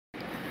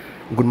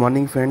Good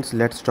morning friends,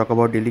 let's talk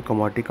about daily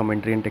commodity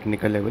commentary and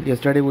technical level.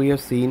 Yesterday we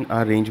have seen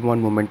a range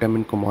bound momentum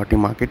in commodity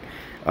market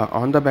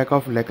on the back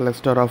of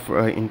lackluster of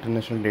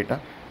international data.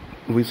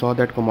 We saw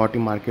that commodity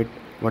market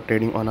were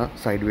trading on a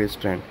sideways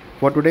trend.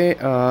 For today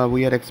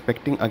we are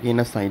expecting again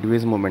a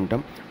sideways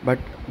momentum, but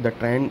the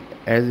trend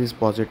as is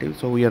positive,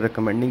 so we are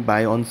recommending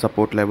buy on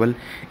support level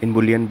in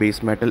bullion,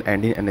 base metal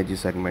and in energy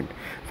segment.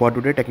 For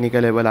today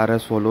technical level are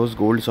as follows: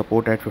 gold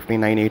support at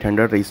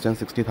 59,800, resistance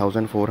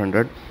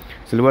 60,400,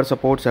 silver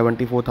support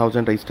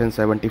 74,000, resistance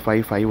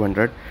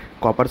 75,500,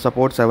 copper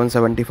support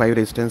 775,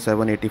 resistance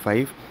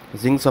 785,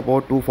 zinc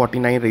support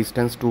 249,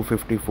 resistance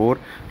 254,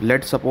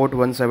 lead support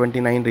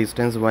 179,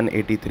 resistance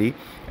 183,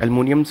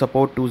 aluminum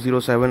support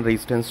 207,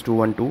 resistance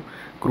 212,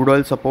 crude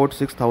oil support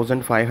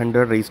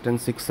 6500,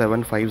 resistance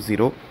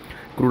 6750,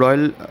 crude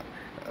oil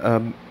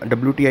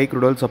WTI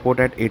crude oil support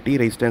at 80,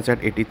 resistance at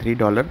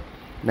 $83,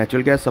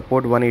 natural gas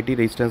support 180,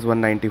 resistance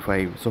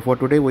 195. So for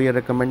today we are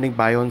recommending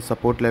buy on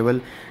support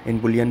level in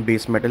bullion,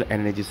 base metal and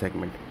energy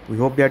segment. We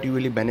hope that you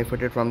will be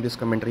benefited from this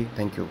commentary.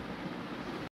 Thank you.